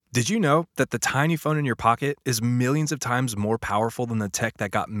Did you know that the tiny phone in your pocket is millions of times more powerful than the tech that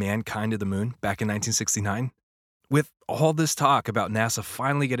got mankind to the moon back in 1969? With all this talk about NASA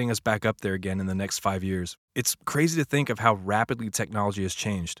finally getting us back up there again in the next 5 years, it's crazy to think of how rapidly technology has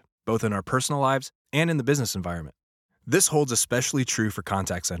changed, both in our personal lives and in the business environment. This holds especially true for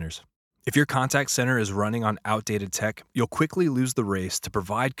contact centers. If your contact center is running on outdated tech, you'll quickly lose the race to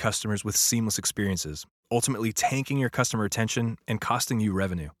provide customers with seamless experiences, ultimately tanking your customer attention and costing you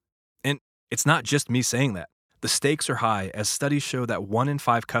revenue. And it's not just me saying that. The stakes are high as studies show that 1 in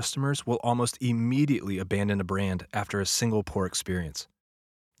 5 customers will almost immediately abandon a brand after a single poor experience.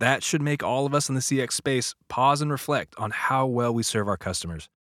 That should make all of us in the CX space pause and reflect on how well we serve our customers.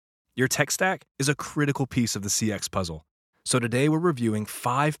 Your tech stack is a critical piece of the CX puzzle. So today we're reviewing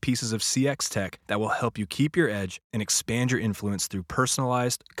 5 pieces of CX tech that will help you keep your edge and expand your influence through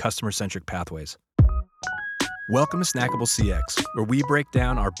personalized, customer-centric pathways. Welcome to Snackable CX, where we break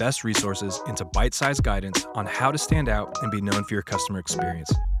down our best resources into bite-sized guidance on how to stand out and be known for your customer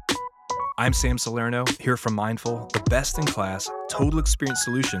experience. I'm Sam Salerno, here from Mindful, the best-in-class, total experience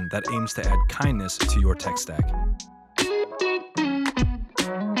solution that aims to add kindness to your tech stack.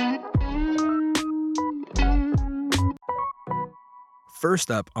 First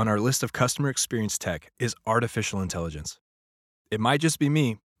up on our list of customer experience tech is artificial intelligence. It might just be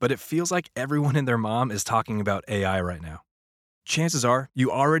me, but it feels like everyone and their mom is talking about AI right now. Chances are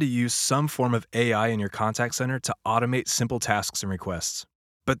you already use some form of AI in your contact center to automate simple tasks and requests.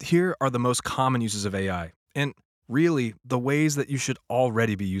 But here are the most common uses of AI, and really the ways that you should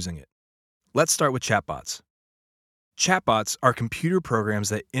already be using it. Let's start with chatbots. Chatbots are computer programs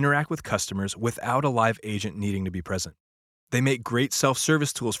that interact with customers without a live agent needing to be present. They make great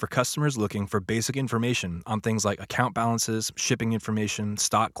self-service tools for customers looking for basic information on things like account balances, shipping information,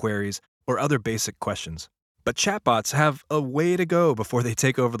 stock queries, or other basic questions. But chatbots have a way to go before they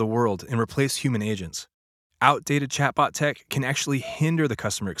take over the world and replace human agents. Outdated chatbot tech can actually hinder the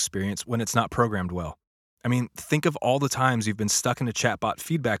customer experience when it's not programmed well. I mean, think of all the times you've been stuck in a chatbot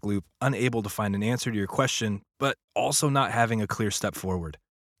feedback loop, unable to find an answer to your question, but also not having a clear step forward.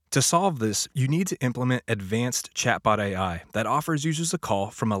 To solve this, you need to implement advanced chatbot AI that offers users a call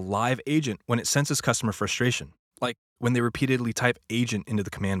from a live agent when it senses customer frustration, like when they repeatedly type agent into the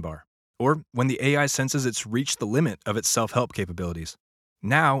command bar, or when the AI senses it's reached the limit of its self-help capabilities.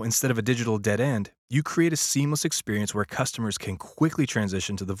 Now, instead of a digital dead end, you create a seamless experience where customers can quickly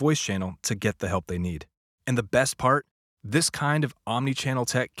transition to the voice channel to get the help they need. And the best part? This kind of omni-channel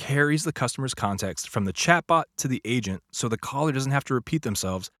tech carries the customer's context from the chatbot to the agent so the caller doesn't have to repeat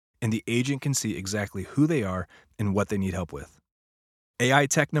themselves and the agent can see exactly who they are and what they need help with. AI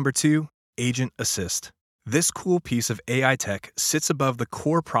tech number 2, Agent Assist. This cool piece of AI tech sits above the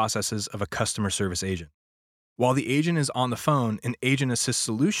core processes of a customer service agent. While the agent is on the phone, an Agent Assist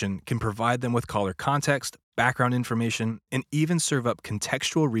solution can provide them with caller context, background information, and even serve up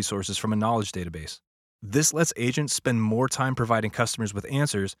contextual resources from a knowledge database. This lets agents spend more time providing customers with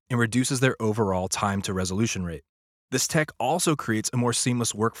answers and reduces their overall time to resolution rate. This tech also creates a more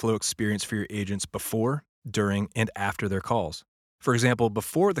seamless workflow experience for your agents before, during, and after their calls. For example,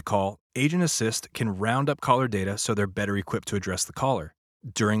 before the call, Agent Assist can round up caller data so they're better equipped to address the caller.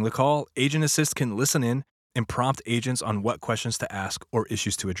 During the call, Agent Assist can listen in and prompt agents on what questions to ask or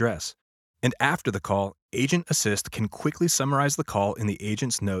issues to address. And after the call, Agent Assist can quickly summarize the call in the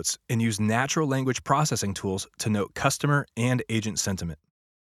agent's notes and use natural language processing tools to note customer and agent sentiment.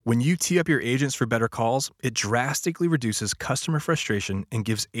 When you tee up your agents for better calls, it drastically reduces customer frustration and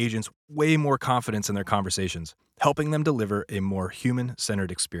gives agents way more confidence in their conversations, helping them deliver a more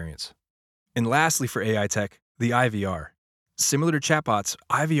human-centered experience. And lastly for AI tech, the IVR. Similar to chatbots,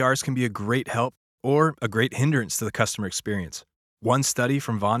 IVRs can be a great help or a great hindrance to the customer experience. One study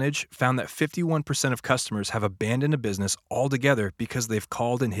from Vonage found that 51% of customers have abandoned a business altogether because they've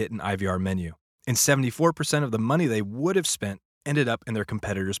called and hit an IVR menu, and 74% of the money they would have spent ended up in their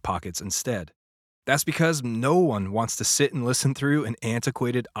competitors' pockets instead. That's because no one wants to sit and listen through an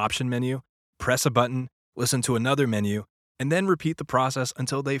antiquated option menu, press a button, listen to another menu, and then repeat the process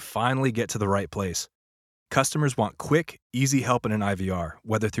until they finally get to the right place. Customers want quick, easy help in an IVR,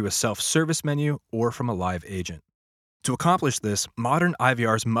 whether through a self-service menu or from a live agent. To accomplish this, modern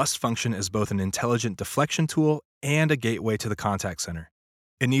IVRs must function as both an intelligent deflection tool and a gateway to the contact center.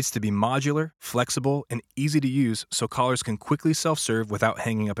 It needs to be modular, flexible, and easy to use so callers can quickly self-serve without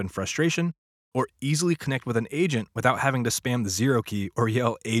hanging up in frustration, or easily connect with an agent without having to spam the 0 key or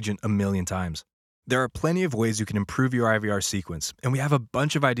yell agent a million times. There are plenty of ways you can improve your IVR sequence, and we have a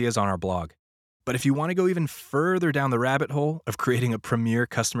bunch of ideas on our blog. But if you want to go even further down the rabbit hole of creating a premier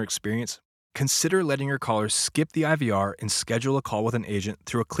customer experience, consider letting your callers skip the IVR and schedule a call with an agent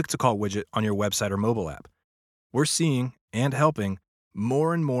through a click-to-call widget on your website or mobile app. We're seeing and helping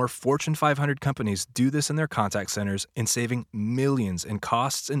more and more Fortune 500 companies do this in their contact centers and saving millions in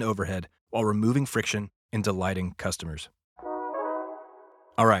costs and overhead while removing friction and delighting customers.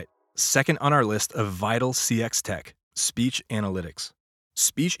 All right, second on our list of vital CX tech, speech analytics.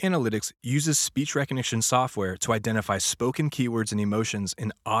 Speech analytics uses speech recognition software to identify spoken keywords and emotions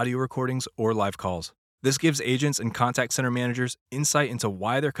in audio recordings or live calls. This gives agents and contact center managers insight into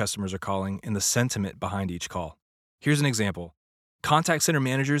why their customers are calling and the sentiment behind each call. Here's an example. Contact center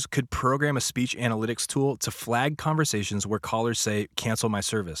managers could program a speech analytics tool to flag conversations where callers say, "Cancel my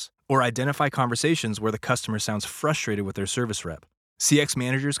service," or identify conversations where the customer sounds frustrated with their service rep. CX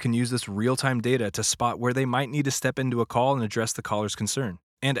managers can use this real-time data to spot where they might need to step into a call and address the caller's concern.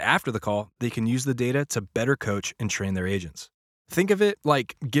 And after the call, they can use the data to better coach and train their agents. Think of it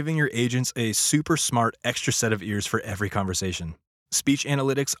like giving your agents a super smart extra set of ears for every conversation. Speech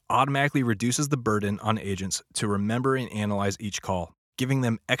analytics automatically reduces the burden on agents to remember and analyze each call, giving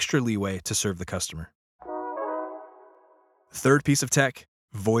them extra leeway to serve the customer. Third piece of tech,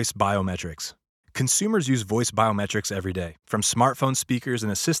 voice biometrics. Consumers use voice biometrics every day, from smartphone speakers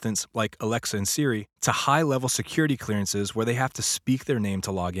and assistants like Alexa and Siri to high-level security clearances where they have to speak their name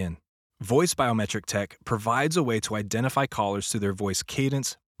to log in. Voice biometric tech provides a way to identify callers through their voice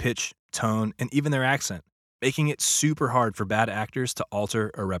cadence, pitch, tone, and even their accent, making it super hard for bad actors to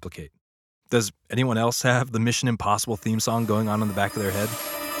alter or replicate. Does anyone else have the Mission Impossible theme song going on in the back of their head?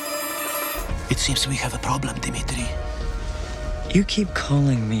 It seems we have a problem, Dimitri. You keep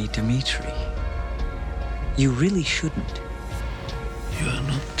calling me Dimitri. You really shouldn't. You are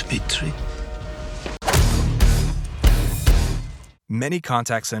not Dimitri. Many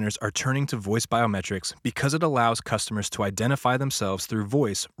contact centers are turning to voice biometrics because it allows customers to identify themselves through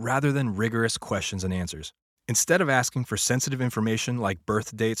voice rather than rigorous questions and answers. Instead of asking for sensitive information like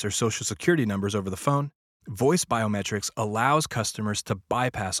birth dates or social security numbers over the phone, voice biometrics allows customers to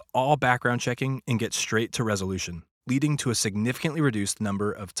bypass all background checking and get straight to resolution, leading to a significantly reduced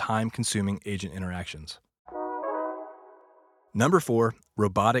number of time-consuming agent interactions. Number 4,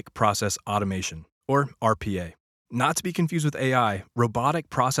 robotic process automation, or RPA. Not to be confused with AI, robotic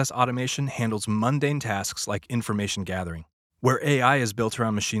process automation handles mundane tasks like information gathering. Where AI is built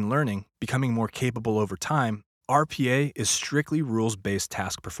around machine learning, becoming more capable over time, RPA is strictly rules-based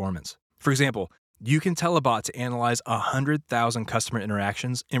task performance. For example, you can tell a bot to analyze 100,000 customer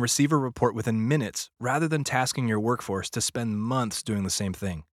interactions and receive a report within minutes rather than tasking your workforce to spend months doing the same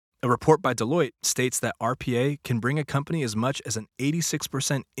thing. A report by Deloitte states that RPA can bring a company as much as an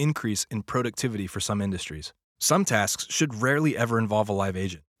 86% increase in productivity for some industries. Some tasks should rarely ever involve a live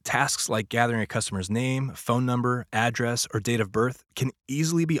agent. Tasks like gathering a customer's name, phone number, address, or date of birth can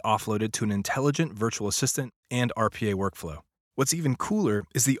easily be offloaded to an intelligent virtual assistant and RPA workflow. What's even cooler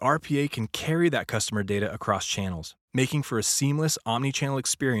is the RPA can carry that customer data across channels, making for a seamless omni-channel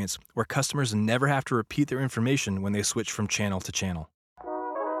experience where customers never have to repeat their information when they switch from channel to channel.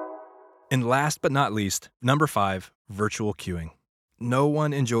 And last but not least, number 5, virtual queuing. No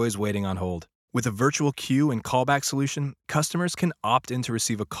one enjoys waiting on hold. With a virtual queue and callback solution, customers can opt in to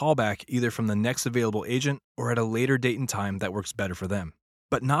receive a callback either from the next available agent or at a later date and time that works better for them.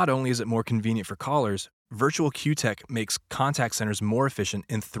 But not only is it more convenient for callers, virtual queue tech makes contact centers more efficient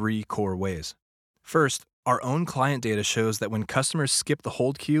in 3 core ways. First, our own client data shows that when customers skip the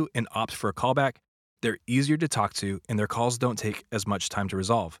hold queue and opt for a callback, they're easier to talk to and their calls don't take as much time to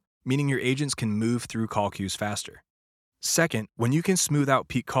resolve, meaning your agents can move through call queues faster. Second, when you can smooth out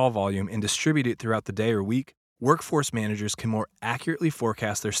peak call volume and distribute it throughout the day or week, workforce managers can more accurately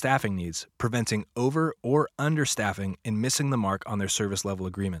forecast their staffing needs, preventing over- or understaffing and missing the mark on their service level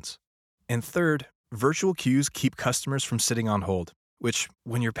agreements. And third, virtual queues keep customers from sitting on hold, which,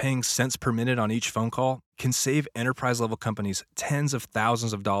 when you're paying cents per minute on each phone call, can save enterprise-level companies tens of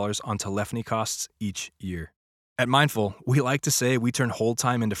thousands of dollars on telephony costs each year. At Mindful, we like to say we turn hold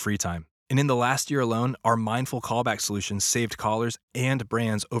time into free time. And in the last year alone, our Mindful callback solutions saved callers and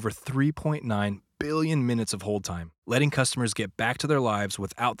brands over 3.9 billion minutes of hold time, letting customers get back to their lives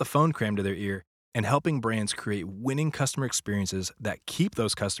without the phone crammed to their ear and helping brands create winning customer experiences that keep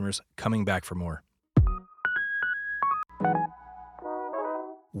those customers coming back for more.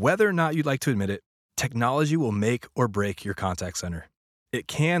 Whether or not you'd like to admit it, technology will make or break your contact center. It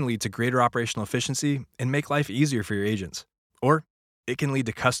can lead to greater operational efficiency and make life easier for your agents. Or it can lead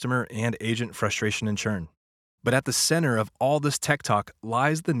to customer and agent frustration and churn. But at the center of all this tech talk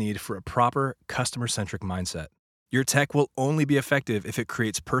lies the need for a proper customer-centric mindset. Your tech will only be effective if it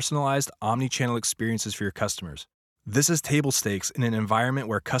creates personalized omni-channel experiences for your customers. This is table stakes in an environment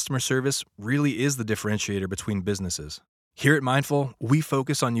where customer service really is the differentiator between businesses. Here at Mindful, we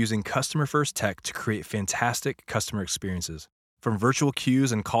focus on using customer-first tech to create fantastic customer experiences. From virtual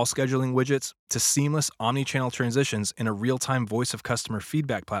queues and call scheduling widgets to seamless omni-channel transitions in a real-time voice of customer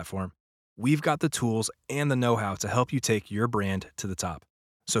feedback platform, we've got the tools and the know-how to help you take your brand to the top.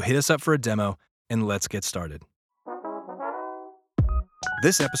 So hit us up for a demo and let's get started.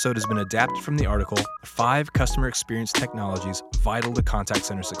 This episode has been adapted from the article 5 Customer Experience Technologies Vital to Contact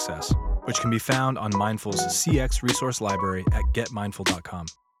Center Success, which can be found on Mindful's CX resource library at getmindful.com.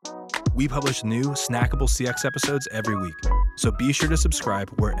 We publish new, snackable CX episodes every week, so be sure to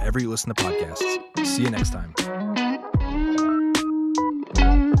subscribe wherever you listen to podcasts. See you next time.